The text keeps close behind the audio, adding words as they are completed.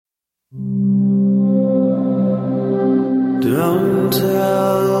Don't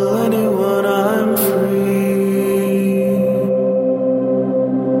tell anyone I'm free.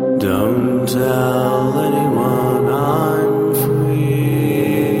 Don't tell anyone I'm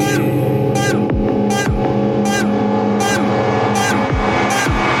free.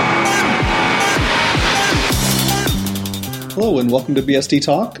 Hello and welcome to BSD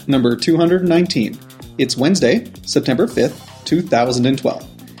Talk number 219. It's Wednesday, September 5th, 2012.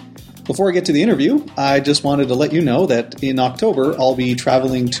 Before I get to the interview, I just wanted to let you know that in October I'll be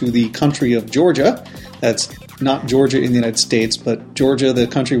traveling to the country of Georgia. That's not Georgia in the United States, but Georgia, the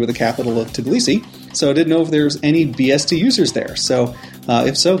country with the capital of Tbilisi. So I didn't know if there's any BSD users there. So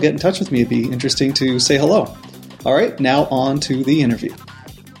if so, get in touch with me. It'd be interesting to say hello. All right, now on to the interview.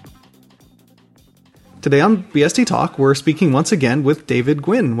 Today on BSD Talk, we're speaking once again with David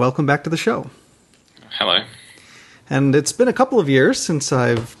Gwynne. Welcome back to the show. Hello. And it's been a couple of years since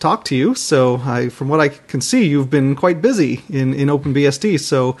I've talked to you, so from what I can see, you've been quite busy in OpenBSD.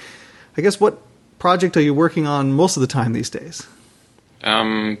 So I guess what project are you working on most of the time these days?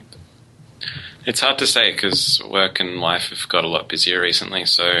 It's hard to say because work and life have got a lot busier recently,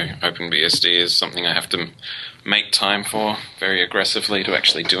 so OpenBSD is something I have to make time for very aggressively to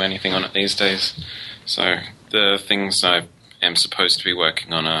actually do anything on it these days. So the things I am supposed to be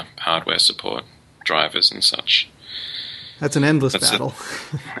working on are hardware support, drivers and such. That's an endless battle.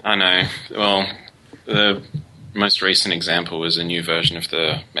 I know. Well, the most recent example was a new version of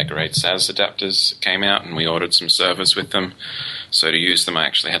the Mega8 SAS adapters came out, and we ordered some servers with them. So to use them, I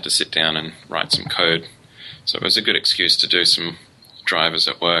actually had to sit down and write some code. So it was a good excuse to do some drivers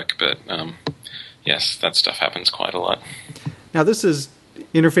at work, but yes, that stuff happens quite a lot. Now this is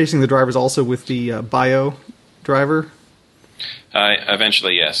interfacing the drivers also with the BIO driver?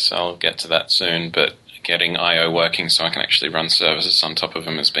 Eventually, yes. I'll get to that soon, but getting I.O. working so I can actually run services on top of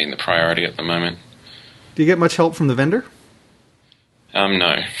them has been the priority at the moment. Do you get much help from the vendor?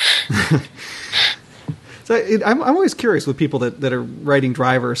 No. So I'm always curious with people that are writing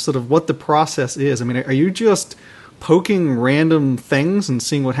drivers, sort of what the process is. I mean, are you just poking random things and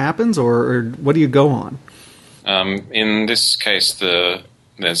seeing what happens, or what do you go on? In this case, there's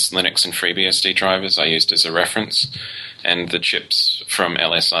Linux and FreeBSD drivers I used as a reference, and the chips from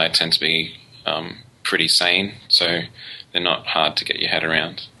LSI tend to be pretty sane, so they're not hard to get your head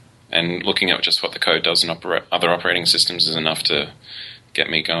around. And looking at just what the code does in other operating systems is enough to get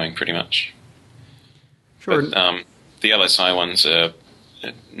me going, pretty much. Sure. But, the LSI ones are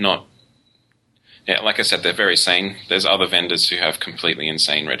not... Yeah, like I said, they're very sane. There's other vendors who have completely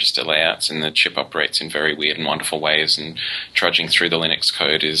insane register layouts, and the chip operates in very weird and wonderful ways, and trudging through the Linux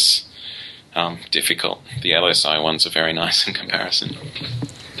code is difficult. The LSI ones are very nice in comparison.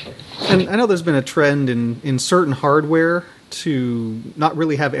 And I know there's been a trend in certain hardware to not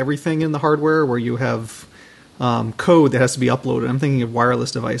really have everything in the hardware, where you have code that has to be uploaded. I'm thinking of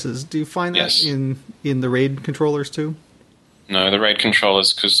wireless devices. Do you find that Yes. in the RAID controllers too? No, the RAID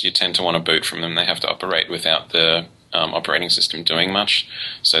controllers, because you tend to want to boot from them, they have to operate without the operating system doing much.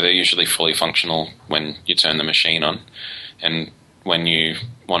 So they're usually fully functional when you turn the machine on. And when you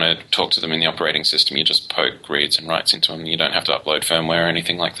want to talk to them in the operating system, you just poke reads and writes into them. You don't have to upload firmware or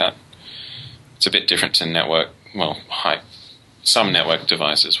anything like that. It's a bit different to some network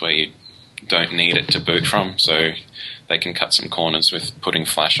devices where you don't need it to boot from, so they can cut some corners with putting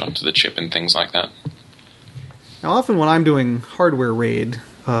flash onto the chip and things like that. Now, often when I'm doing hardware RAID,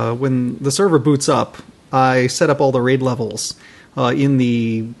 when the server boots up, I set up all the RAID levels in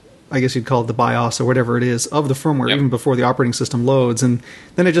the, I guess you'd call it the BIOS or whatever it is, of the firmware, Yep. even before the operating system loads, and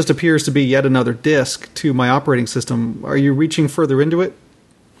then it just appears to be yet another disk to my operating system. Are you reaching further into it?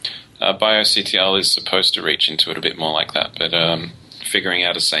 BioCTL is supposed to reach into it a bit more like that, but figuring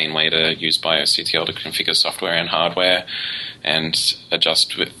out a sane way to use BioCTL to configure software and hardware and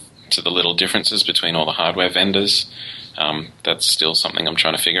adjust to the little differences between all the hardware vendors, that's still something I'm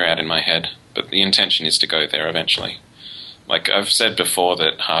trying to figure out in my head. But the intention is to go there eventually. Like I've said before,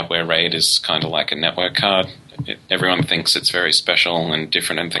 that hardware RAID is kind of like a network card. Everyone thinks it's very special and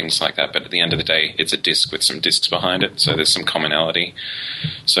different and things like that, but at the end of the day, it's a disk with some disks behind it, so there's some commonality.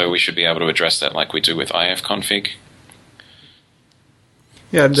 So we should be able to address that like we do with ifconfig.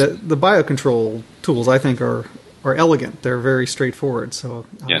 Yeah, the biocontrol tools, I think, are elegant. They're very straightforward. So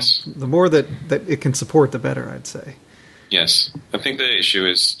Yes. The more that it can support, the better, I'd say. Yes. I think the issue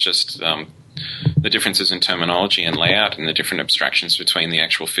is just the differences in terminology and layout and the different abstractions between the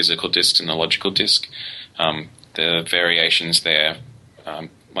actual physical disks and the logical disk. The variations there,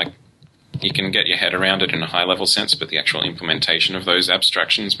 like you can get your head around it in a high-level sense, but the actual implementation of those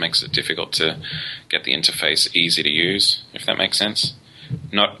abstractions makes it difficult to get the interface easy to use, if that makes sense.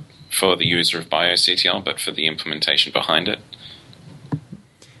 Not for the user of BioCTL, but for the implementation behind it.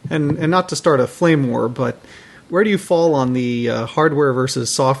 And not to start a flame war, but where do you fall on the hardware versus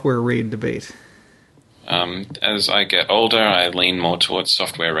software RAID debate? As I get older, I lean more towards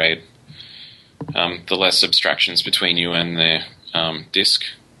software RAID. The less abstractions between you and the disk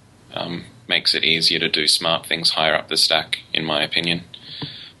makes it easier to do smart things higher up the stack, in my opinion.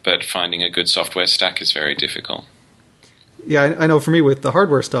 But finding a good software stack is very difficult. Yeah, I know for me with the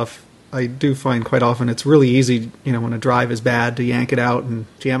hardware stuff, I do find quite often it's really easy, when a drive is bad, to yank it out and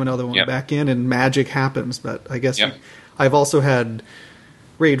jam another one back in, and magic happens. But I guess I've also had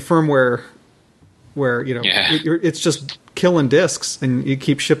RAID firmware where, it's just killing disks, and you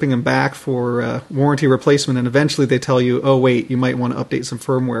keep shipping them back for warranty replacement, and eventually they tell you, oh, wait, you might want to update some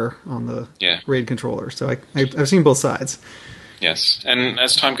firmware on the RAID controller. So I've seen both sides. Yes, and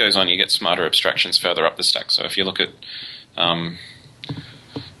as time goes on, you get smarter abstractions further up the stack. So if you look at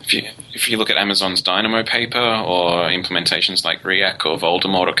if you look at Amazon's Dynamo paper or implementations like React or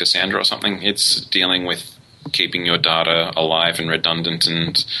Voldemort or Cassandra or something, it's dealing with keeping your data alive and redundant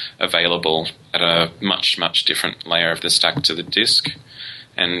and available at a much, much different layer of the stack to the disk.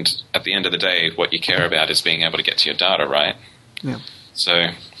 And at the end of the day, what you care about is being able to get to your data, right? Yeah. So,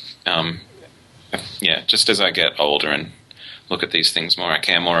 just as I get older and look at these things more, I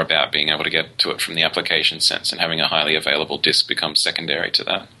care more about being able to get to it from the application sense, and having a highly available disk becomes secondary to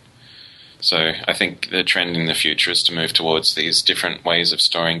that. So I think the trend in the future is to move towards these different ways of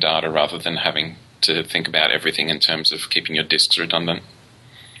storing data rather than having to think about everything in terms of keeping your disks redundant.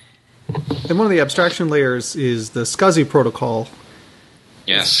 And one of the abstraction layers is the SCSI protocol.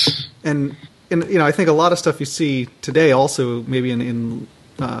 Yes. And I think a lot of stuff you see today also, maybe in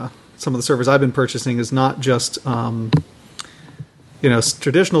some of the servers I've been purchasing, is not just traditional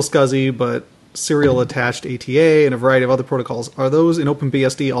SCSI, but serial attached ATA and a variety of other protocols. Are those in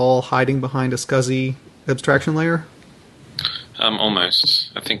OpenBSD all hiding behind a SCSI abstraction layer?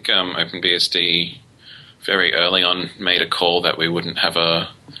 Almost. I think OpenBSD very early on made a call that we wouldn't have a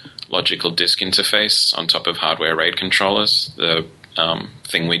logical disk interface on top of hardware RAID controllers. The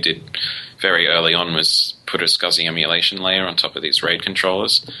thing we did very early on was put a SCSI emulation layer on top of these RAID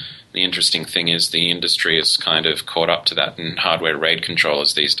controllers. The interesting thing is the industry has kind of caught up to that, and hardware RAID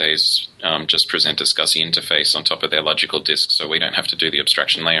controllers these days just present a SCSI interface on top of their logical disk, so we don't have to do the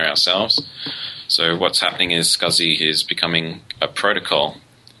abstraction layer ourselves. So what's happening is SCSI is becoming a protocol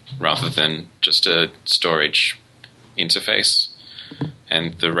rather than just a storage interface,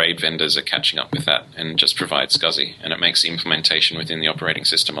 and the RAID vendors are catching up with that and just provide SCSI, and it makes the implementation within the operating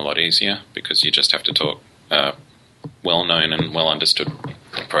system a lot easier because you just have to talk well-known and well-understood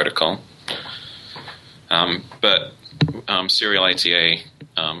protocol. But serial ATA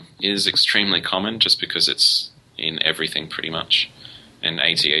is extremely common just because it's in everything pretty much, and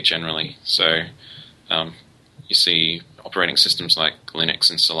ATA generally. So you see operating systems like Linux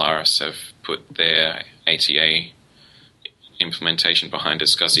and Solaris have put their ATA implementation behind a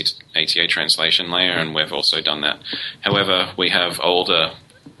SCSI ATA translation layer, and we've also done that. However, we have older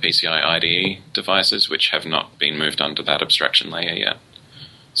PCI IDE devices which have not been moved under that abstraction layer yet.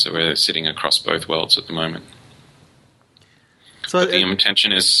 So we're sitting across both worlds at the moment. So the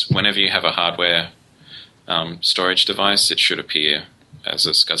intention is whenever you have a hardware storage device, it should appear as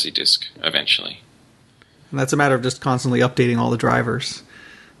a SCSI disk eventually. And that's a matter of just constantly updating all the drivers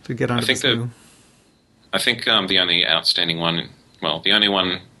to get onto this new. I think the only outstanding one, the only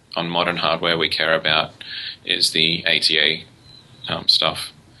one on modern hardware we care about is the ATA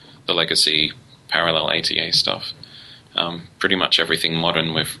stuff, the legacy parallel ATA stuff. Pretty much everything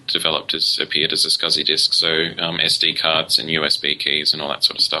modern we've developed has appeared as a SCSI disk, so SD cards and USB keys and all that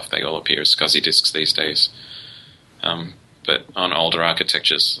sort of stuff, they all appear as SCSI disks these days. But on older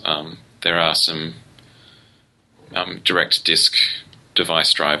architectures, there are some direct disk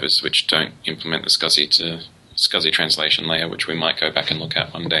device drivers which don't implement the SCSI translation layer, which we might go back and look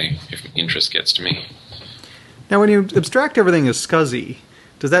at one day if interest gets to me. Now, when you abstract everything as SCSI,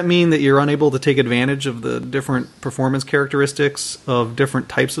 does that mean that you're unable to take advantage of the different performance characteristics of different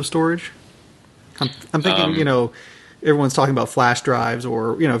types of storage? I'm thinking, everyone's talking about flash drives,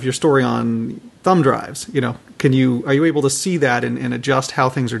 or if you're storing on thumb drives, are you able to see that and adjust how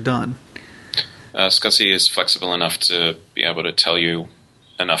things are done? SCSI is flexible enough to be able to tell you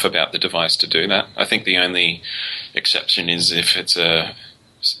enough about the device to do that. I think the only exception is if it's a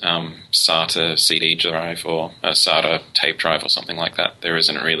SATA CD drive or a SATA tape drive or something like that. There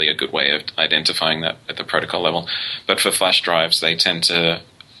isn't really a good way of identifying that at the protocol level. But for flash drives, they tend to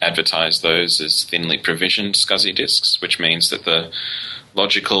advertise those as thinly provisioned SCSI disks, which means that the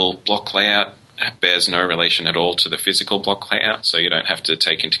logical block layout bears no relation at all to the physical block layout, so you don't have to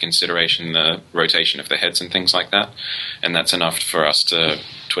take into consideration the rotation of the heads and things like that. And that's enough for us to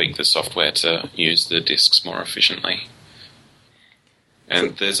tweak the software to use the disks more efficiently.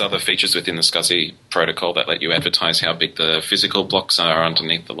 And there's other features within the SCSI protocol that let you advertise how big the physical blocks are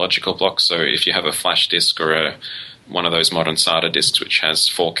underneath the logical blocks. So if you have a flash disk or one of those modern SATA disks which has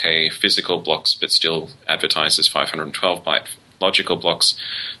 4K physical blocks but still advertises 512-byte logical blocks,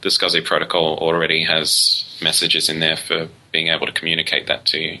 the SCSI protocol already has messages in there for being able to communicate that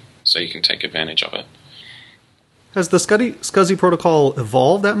to you, so you can take advantage of it. Has the SCSI protocol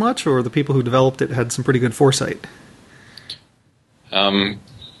evolved that much, or the people who developed it had some pretty good foresight? I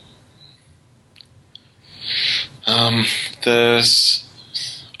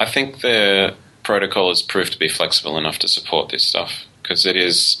think the protocol has proved to be flexible enough to support this stuff, because it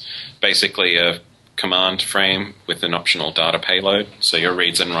is basically a command frame with an optional data payload. So your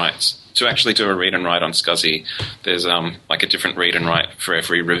reads and writes, to actually do a read and write on SCSI, there's like a different read and write for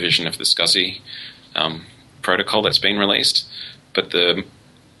every revision of the SCSI protocol that's been released, but the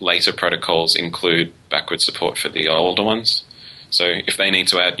later protocols include backward support for the older ones. So if they need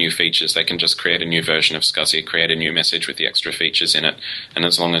to add new features, they can just create a new version of SCSI, create a new message with the extra features in it, and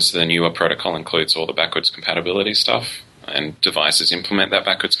as long as the newer protocol includes all the backwards compatibility stuff and devices implement that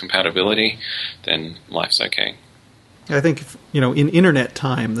backwards compatibility, then life's okay. I think, in internet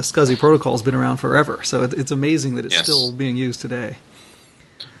time, the SCSI protocol has been around forever, so it's amazing that it's still being used today.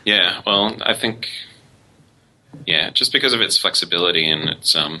 Yeah, well, I think, just because of its flexibility and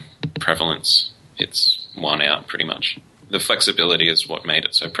its prevalence, it's won out pretty much. The flexibility is what made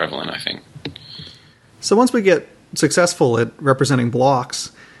it so prevalent, I think. So once we get successful at representing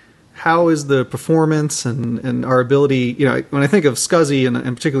blocks, how is the performance and our ability, when I think of SCSI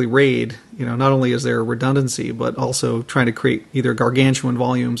and particularly RAID, not only is there redundancy, but also trying to create either gargantuan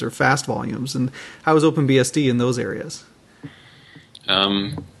volumes or fast volumes, and how is OpenBSD in those areas?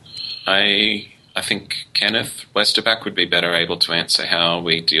 I think Kenneth Westerback would be better able to answer how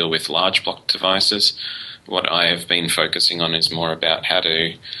we deal with large block devices. What I have been focusing on is more about how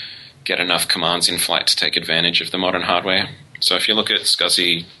to get enough commands in flight to take advantage of the modern hardware. So if you look at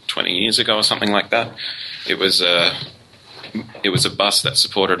SCSI 20 years ago or something like that, it was a bus that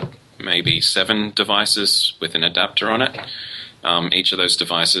supported maybe 7 devices with an adapter on it. Each of those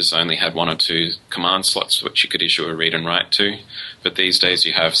devices only had 1 or 2 command slots which you could issue a read and write to. But these days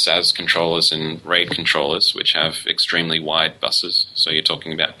you have SAS controllers and RAID controllers which have extremely wide buses. So you're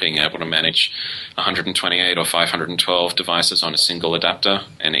talking about being able to manage 128 or 512 devices on a single adapter,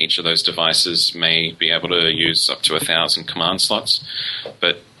 and each of those devices may be able to use up to 1,000 command slots.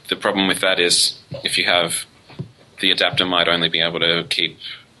 But the problem with that is if you have the adapter might only be able to keep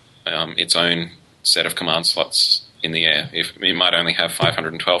its own set of command slots in the air. It might only have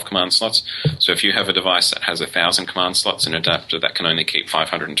 512 command slots. So if you have a device that has 1,000 command slots, an adapter that can only keep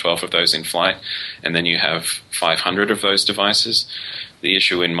 512 of those in flight, and then you have 500 of those devices, the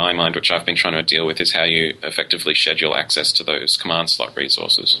issue in my mind, which I've been trying to deal with, is how you effectively schedule access to those command slot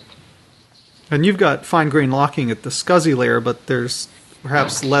resources. And you've got fine-grained locking at the SCSI layer, but there's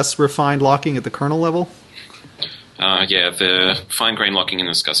perhaps less refined locking at the kernel level? The fine-grained locking in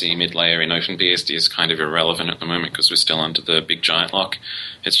the SCSI mid-layer in OpenBSD is kind of irrelevant at the moment because we're still under the big giant lock.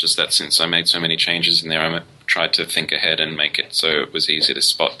 It's just that since I made so many changes in there, I tried to think ahead and make it so it was easy to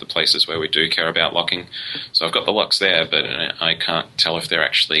spot the places where we do care about locking. So I've got the locks there, but I can't tell if they're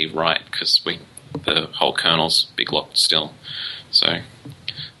actually right because the whole kernel's big locked still. So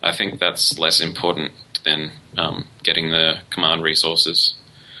I think that's less important than getting the command resources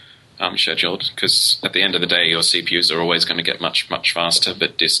scheduled, because at the end of the day your CPUs are always going to get much, much faster,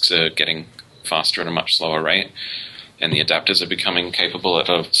 but disks are getting faster at a much slower rate, and the adapters are becoming capable at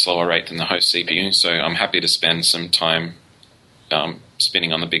a slower rate than the host CPU. So I'm happy to spend some time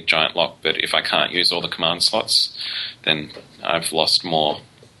spinning on the big giant lock, but if I can't use all the command slots, then I've lost more,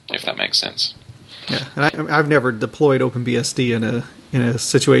 if that makes sense. Yeah, and I've never deployed OpenBSD in a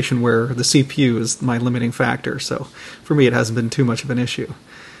situation where the CPU is my limiting factor, so for me it hasn't been too much of an issue.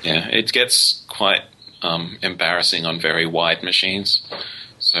 Yeah, it gets quite embarrassing on very wide machines.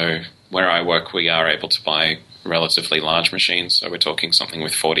 So where I work, we are able to buy relatively large machines. So we're talking something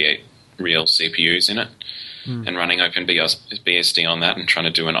with 48 real CPUs in it. And running OpenBSD on that and trying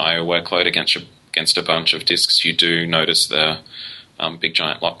to do an I/O workload against a bunch of disks, you do notice the big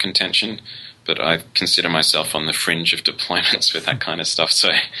giant lock contention. But I consider myself on the fringe of deployments with that kind of stuff.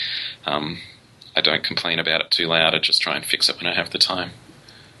 So I don't complain about it too loud. I just try and fix it when I have the time.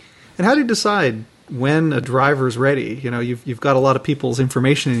 And how do you decide when a driver's ready? You've got a lot of people's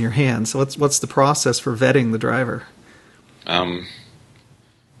information in your hands. So what's the process for vetting the driver?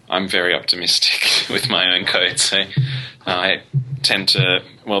 I'm very optimistic with my own code, so I tend to.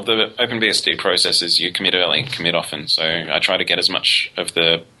 Well, the OpenBSD process is you commit early, commit often. So I try to get as much of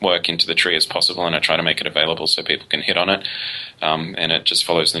the work into the tree as possible, and I try to make it available so people can hit on it. And it just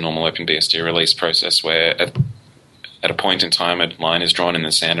follows the normal OpenBSD release process, where at a point in time, a line is drawn in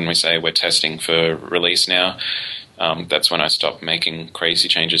the sand, and we say we're testing for release now. That's when I stop making crazy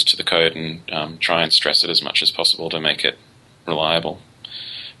changes to the code and try and stress it as much as possible to make it reliable.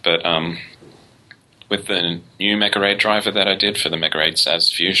 But with the new MegaRAID driver that I did for the MegaRAID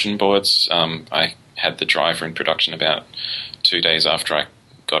SAS Fusion boards, I had the driver in production about 2 days after I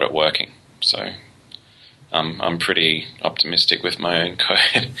got it working. So I'm pretty optimistic with my own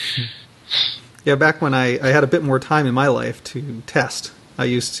code. Yeah, back when I had a bit more time in my life to test, I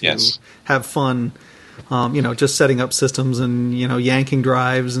used to have fun, just setting up systems and, yanking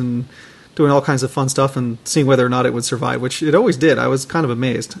drives and doing all kinds of fun stuff and seeing whether or not it would survive, which it always did. I was kind of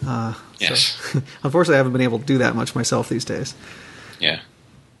amazed. Yes. So, unfortunately, I haven't been able to do that much myself these days. Yeah.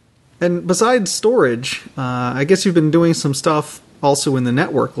 And besides storage, I guess you've been doing some stuff also in the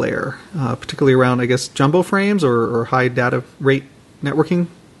network layer, particularly around, I guess, jumbo frames or high data rate networking?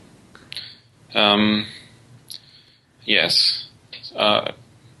 Yes.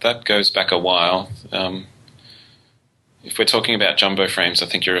 That goes back a while. If we're talking about jumbo frames, I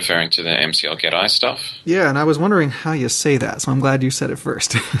think you're referring to the MCL GetI stuff. Yeah, and I was wondering how you say that, so I'm glad you said it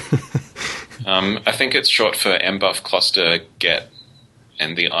first. I think it's short for MBUF cluster get,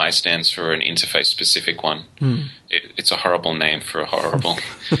 and the I stands for an interface-specific one. It's a horrible name for a horrible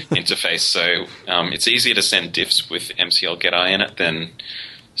interface, so it's easier to send diffs with MCL GetI in it than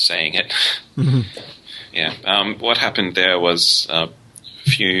saying it. Mm-hmm. Yeah. What happened there was a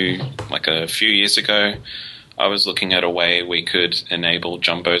few years ago, I was looking at a way we could enable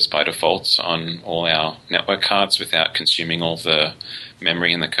jumbos by default on all our network cards without consuming all the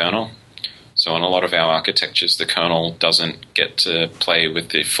memory in the kernel. So on a lot of our architectures, the kernel doesn't get to play with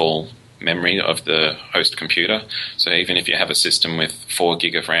the full memory of the host computer. So even if you have a system with 4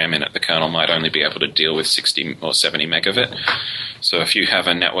 gig of RAM in it, the kernel might only be able to deal with 60 or 70 meg of it. So if you have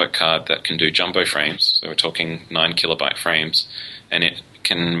a network card that can do jumbo frames, so we're talking 9 kilobyte frames, and it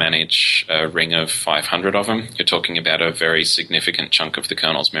can manage a ring of 500 of them, you're talking about a very significant chunk of the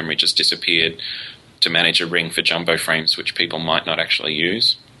kernel's memory just disappeared to manage a ring for jumbo frames, which people might not actually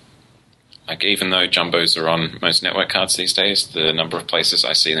use. Like, even though jumbos are on most network cards these days, the number of places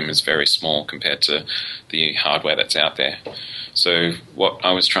I see them is very small compared to the hardware that's out there. So what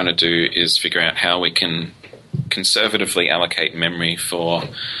I was trying to do is figure out how we can conservatively allocate memory for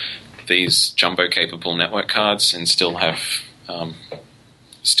these jumbo-capable network cards and still have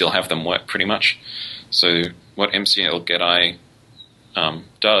them work pretty much. So what MCL GetI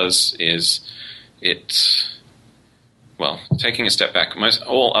does is taking a step back,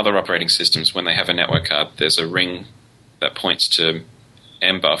 all other operating systems, when they have a network card, there's a ring that points to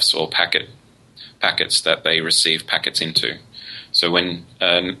MBUFs or packets that they receive packets into. So when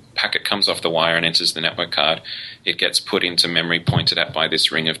a packet comes off the wire and enters the network card, it gets put into memory pointed at by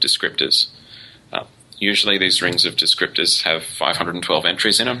this ring of descriptors. Usually these rings of descriptors have 512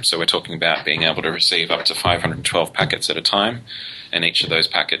 entries in them, so we're talking about being able to receive up to 512 packets at a time, and each of those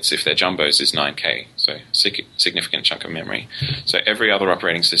packets, if they're jumbos, is 9K, so significant chunk of memory. So every other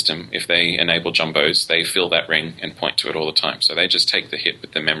operating system, if they enable jumbos, they fill that ring and point to it all the time, so they just take the hit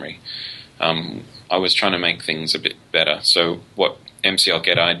with the memory. I was trying to make things a bit better, so what MCL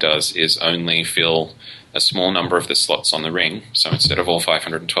GetI does is only fill a small number of the slots on the ring. So instead of all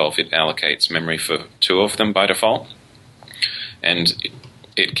 512, it allocates memory for 2 of them by default. And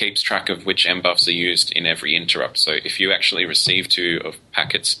it keeps track of which MBUFs are used in every interrupt. So if you actually receive 2 of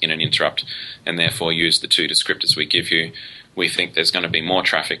packets in an interrupt and therefore use the 2 descriptors we give you, we think there's going to be more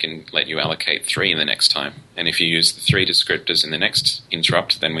traffic and let you allocate 3 in the next time. And if you use the 3 descriptors in the next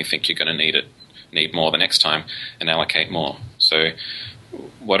interrupt, then we think you're going to need more the next time and allocate more. So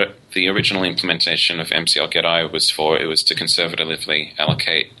the original implementation of MCL GetI was for, it was to conservatively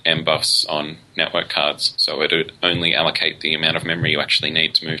allocate MBUFs on network cards, so it would only allocate the amount of memory you actually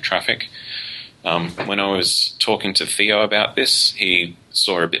need to move traffic. When I was talking to Theo about this, he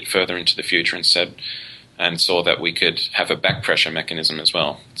saw a bit further into the future and saw that we could have a back pressure mechanism as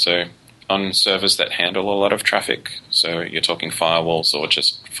well. So on servers that handle a lot of traffic, so you're talking firewalls or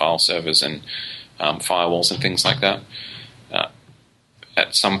just file servers and firewalls and things like that,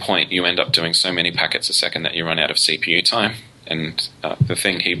 at some point you end up doing so many packets a second that you run out of CPU time. And the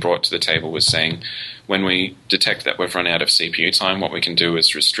thing he brought to the table was saying, when we detect that we've run out of CPU time, what we can do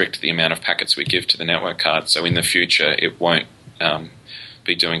is restrict the amount of packets we give to the network card, so in the future it won't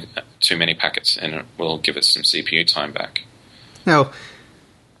be doing too many packets and it will give us some CPU time back. Now,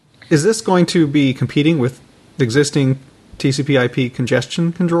 Is this going to be competing with existing TCP/IP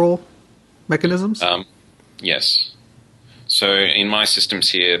congestion control mechanisms? Yes. So in my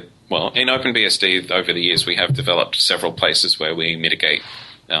systems here, well, in OpenBSD over the years, we have developed several places where we mitigate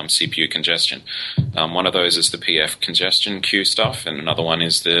CPU congestion. One of those is the PF congestion queue stuff, and another one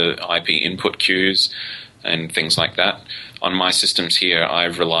is the IP input queues and things like that. On my systems here, I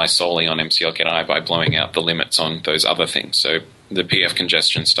rely solely on MCL-GetI by blowing out the limits on those other things. So the PF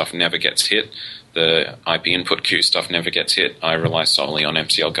congestion stuff never gets hit. The IP input queue stuff never gets hit. I rely solely on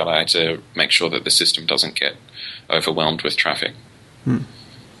MCL-GetI to make sure that the system doesn't get overwhelmed with traffic.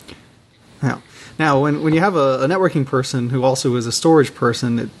 Yeah. Now, when you have a networking person who also is a storage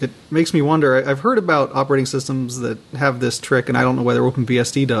person, it makes me wonder. I've heard about operating systems that have this trick, and I don't know whether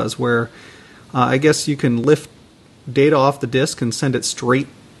OpenBSD does, where I guess you can lift data off the disk and send it straight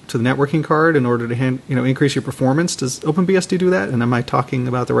to the networking card in order to increase your performance. Does OpenBSD do that? And am I talking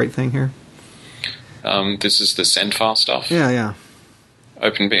about the right thing here? This is the send file stuff. Yeah.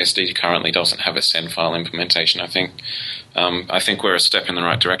 OpenBSD currently doesn't have a send file implementation, I think. I think we're a step in the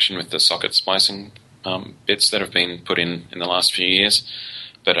right direction with the socket splicing bits that have been put in the last few years,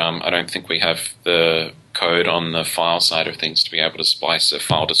 but I don't think we have the code on the file side of things to be able to splice a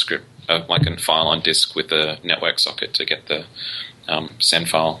file like a file on disk with a network socket to get the send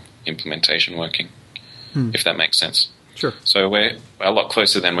file implementation working, if that makes sense. Sure. So we're a lot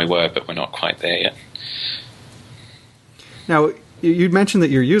closer than we were, but we're not quite there yet. Now, you mentioned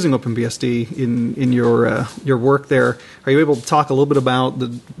that you're using OpenBSD in your work there. Are you able to talk a little bit about the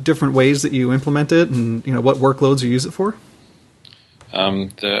different ways that you implement it and what workloads you use it for?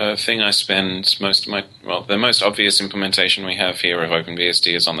 The thing I spend the most obvious implementation we have here of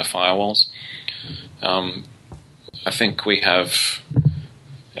OpenBSD is on the firewalls. I think we have.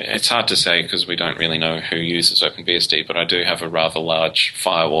 It's hard to say because we don't really know who uses OpenBSD, but I do have a rather large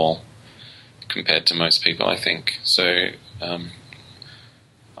firewall compared to most people, I think. So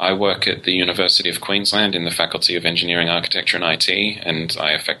I work at the University of Queensland in the Faculty of Engineering, Architecture and IT, and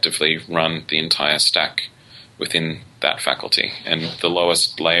I effectively run the entire stack within that faculty. And the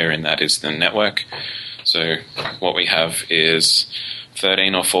lowest layer in that is the network. So what we have is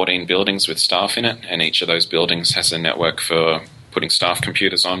 13 or 14 buildings with staff in it, and each of those buildings has a network for putting staff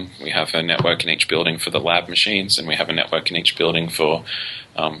computers on. We have a network in each building for the lab machines, and we have a network in each building for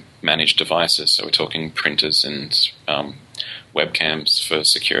managed devices. So we're talking printers and webcams for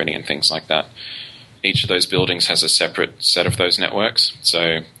security and things like that. Each of those buildings has a separate set of those networks.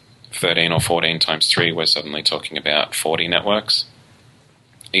 So 13 or 14 times 3, we're suddenly talking about 40 networks.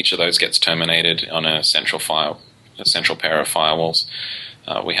 Each of those gets terminated on a central pair of firewalls.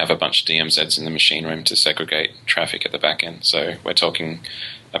 We have a bunch of DMZs in the machine room to segregate traffic at the back end. So we're talking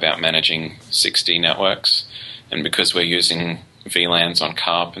about managing 60 networks. And because we're using VLANs on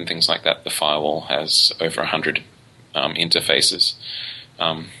CARP and things like that, the firewall has over 100 interfaces.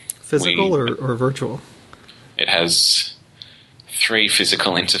 Physical or virtual? It has 3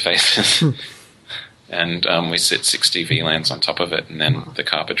 physical interfaces. And we sit 60 VLANs on top of it, and then the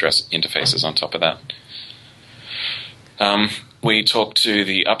CARP address interfaces on top of that. We talk to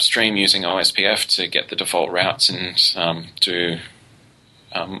the upstream using OSPF to get the default routes and do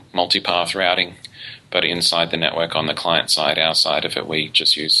multipath routing. But inside the network on the client side, our side of it, we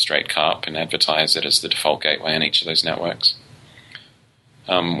just use straight CARP and advertise it as the default gateway on each of those networks.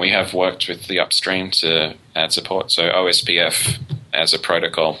 We have worked with the upstream to add support. So OSPF as a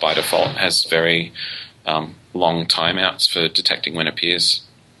protocol by default has very long timeouts for detecting when a peer is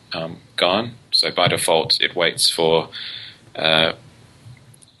gone. So by default, it waits for the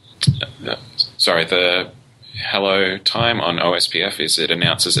hello time on OSPF is it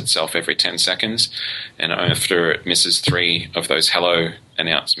announces itself every 10 seconds, and after it misses 3 of those hello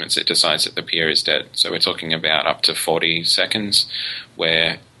announcements, it decides that the peer is dead. So we're talking about up to 40 seconds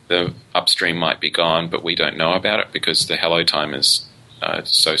where the upstream might be gone, but we don't know about it because the hello time is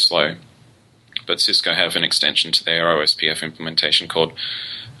so slow. But Cisco have an extension to their OSPF implementation called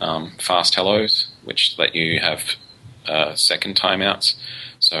fast hellos, which let you have second timeouts.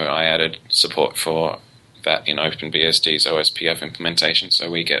 So I added support for that in OpenBSD's OSPF implementation,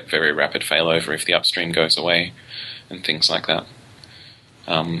 so we get very rapid failover if the upstream goes away and things like that.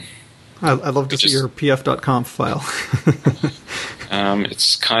 I'd love to see your pf.conf file.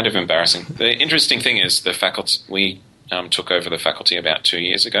 It's kind of embarrassing. The interesting thing is the faculty we took over the faculty about 2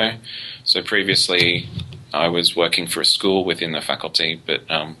 years ago. So previously I was working for a school within the faculty, but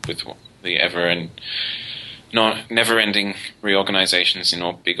with the never-ending reorganizations in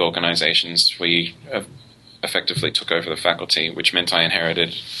all big organizations, we effectively took over the faculty, which meant I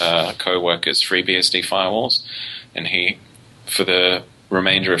inherited co-workers' FreeBSD firewalls, and for the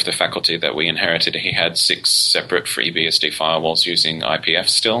remainder of the faculty that we inherited, he had 6 separate FreeBSD firewalls using IPF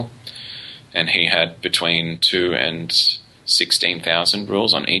still, and he had between 2 and 16,000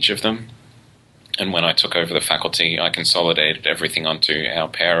 rules on each of them. And when I took over the faculty, I consolidated everything onto our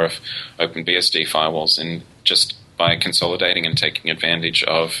pair of OpenBSD firewalls, and just by consolidating and taking advantage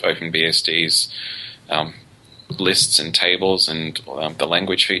of OpenBSD's lists and tables and the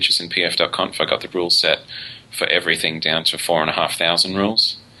language features in pf.conf, I got the rule set for everything down to 4,500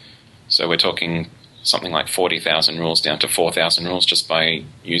 rules. So we're talking something like 40,000 rules down to 4,000 rules just by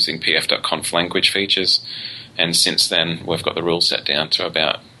using pf.conf language features. And since then, we've got the rule set down to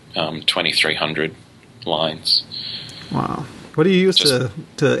about 2,300 lines. Wow. What do you use to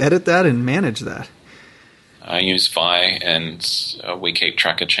edit that and manage that? I use Vi, and we keep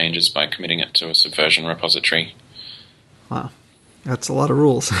track of changes by committing it to a Subversion repository. Wow. That's a lot of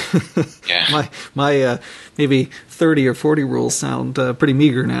rules. Yeah. My maybe 30 or 40 rules sound pretty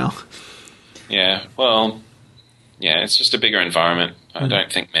meager now. Yeah, well, yeah, it's just a bigger environment. I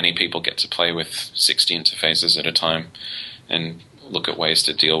don't think many people get to play with 60 interfaces at a time and look at ways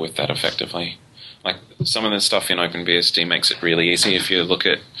to deal with that effectively. Like, some of the stuff in OpenBSD makes it really easy if you look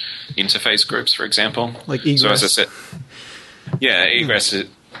at interface groups, for example. Like egress. So as I said, yeah, egress,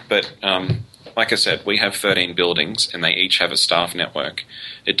 but like I said, we have 13 buildings and they each have a staff network.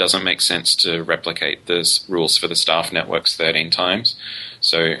 It doesn't make sense to replicate the rules for the staff networks 13 times.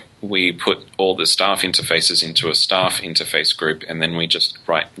 So we put all the staff interfaces into a staff interface group, and then we just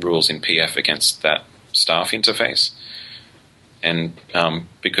write rules in PF against that staff interface. And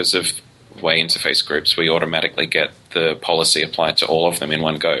because of way interface groups, we automatically get the policy applied to all of them in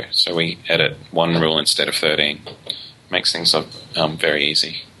one go. So we edit one rule instead of 13. Makes things very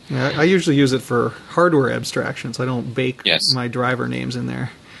easy. Yeah, I usually use it for hardware abstractions. I don't bake Yes. my driver names in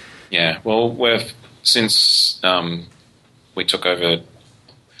there. Yeah, well, since we took over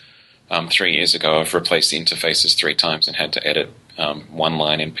 3 years ago, I've replaced the interfaces 3 times and had to edit one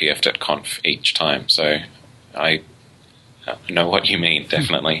line in pf.conf each time. So I know what you mean,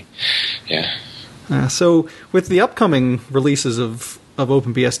 definitely. Yeah. So with the upcoming releases of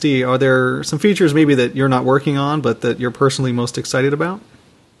OpenBSD, are there some features maybe that you're not working on but that you're personally most excited about?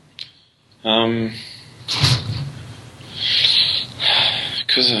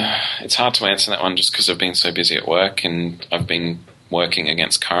 Because it's hard to answer that one just because I've been so busy at work and I've been working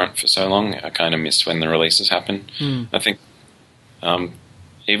against current for so long. I kind of missed when the releases happen. I think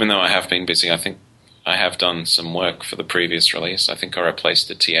even though I have been busy, I think I have done some work for the previous release. I think I replaced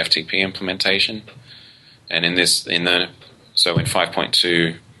the TFTP implementation, and in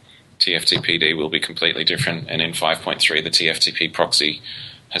 5.2 TFTPD will be completely different, and in 5.3 the TFTP proxy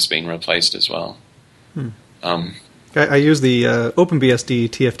has been replaced as well. I use the OpenBSD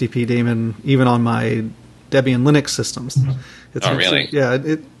TFTP daemon even on my Debian Linux systems. Really? Yeah,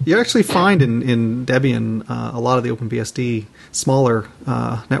 you actually find in Debian a lot of the OpenBSD smaller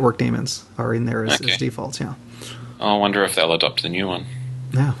network daemons are in there as defaults. Yeah. I wonder if they'll adopt the new one.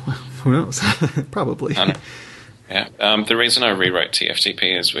 Yeah, well, who knows? Probably. Yeah. The reason I rewrote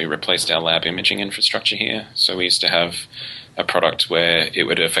TFTP is we replaced our lab imaging infrastructure here. So we used to have a product where it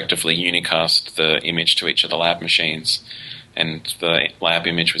would effectively unicast the image to each of the lab machines, and the lab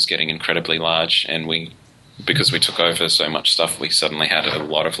image was getting incredibly large, and because we took over so much stuff, we suddenly had a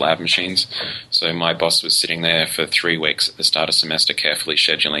lot of lab machines. So my boss was sitting there for 3 weeks at the start of semester carefully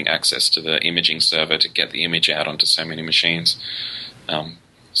scheduling access to the imaging server to get the image out onto so many machines.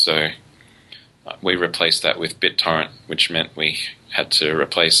 So we replaced that with BitTorrent, which meant we had to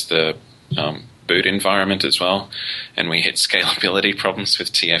replace the boot environment as well, and we hit scalability problems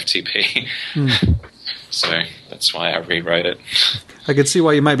with TFTP. So that's why I rewrote it. I could see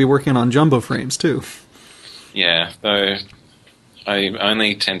why you might be working on jumbo frames too. Yeah, though I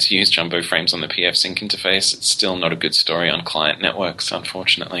only tend to use jumbo frames on the PF sync interface. It's still not a good story on client networks,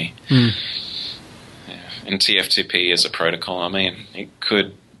 unfortunately. Yeah. And TFTP as a protocol, I mean, it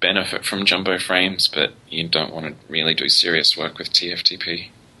could benefit from jumbo frames, but you don't want to really do serious work with TFTP.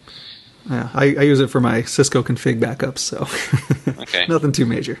 Yeah, I use it for my Cisco config backups, so Okay. Nothing too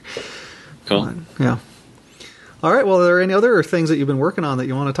major. Cool. Yeah. All right, well, are there any other things that you've been working on that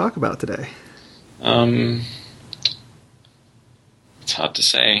you want to talk about today? It's hard to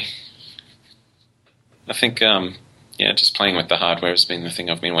say. I think, just playing with the hardware has been the thing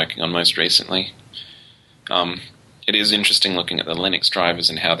I've been working on most recently. It is interesting looking at the Linux drivers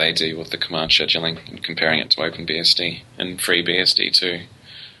and how they deal with the command scheduling and comparing it to OpenBSD and FreeBSD too.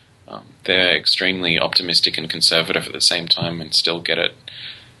 They're extremely optimistic and conservative at the same time and still get it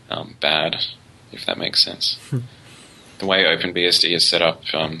bad, if that makes sense. The way OpenBSD is set up,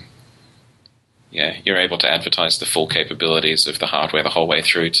 you're able to advertise the full capabilities of the hardware the whole way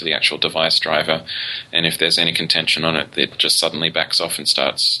through to the actual device driver. And if there's any contention on it, it just suddenly backs off and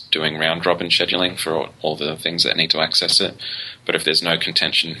starts doing round-robin scheduling for all the things that need to access it. But if there's no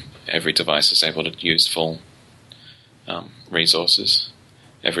contention, every device is able to use full resources.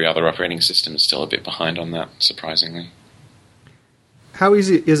 Every other operating system is still a bit behind on that, surprisingly. How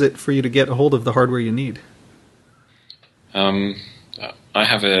easy is it for you to get a hold of the hardware you need? I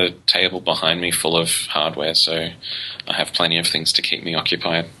have a table behind me full of hardware, so I have plenty of things to keep me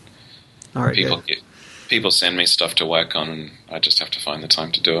occupied. All right, people send me stuff to work on, and I just have to find the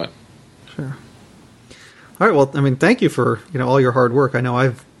time to do it. Sure. All right, well, I mean, thank you for all your hard work. I know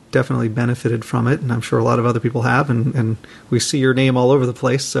I've definitely benefited from it, and I'm sure a lot of other people have, and we see your name all over the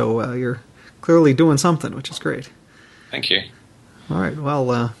place, so you're clearly doing something, which is great. Thank you. All right,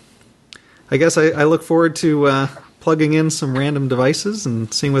 well, I guess I look forward to plugging in some random devices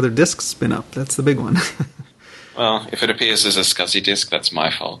and seeing whether disks spin up. That's the big one. Well, if it appears as a SCSI disk, that's my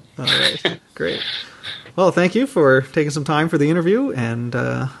fault. All right, great. Well, thank you for taking some time for the interview, and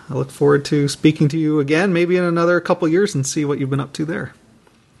I look forward to speaking to you again, maybe in another couple years, and see what you've been up to there.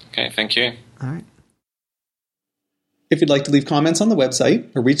 Okay, thank you. All right. If you'd like to leave comments on the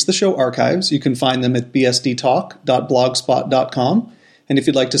website or reach the show archives, you can find them at bsdtalk.blogspot.com. And if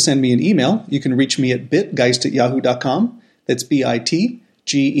you'd like to send me an email, you can reach me at bitgeist@yahoo.com. That's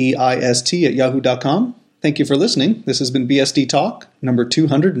bitgeist@yahoo.com. Thank you for listening. This has been BSD Talk number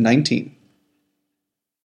 219.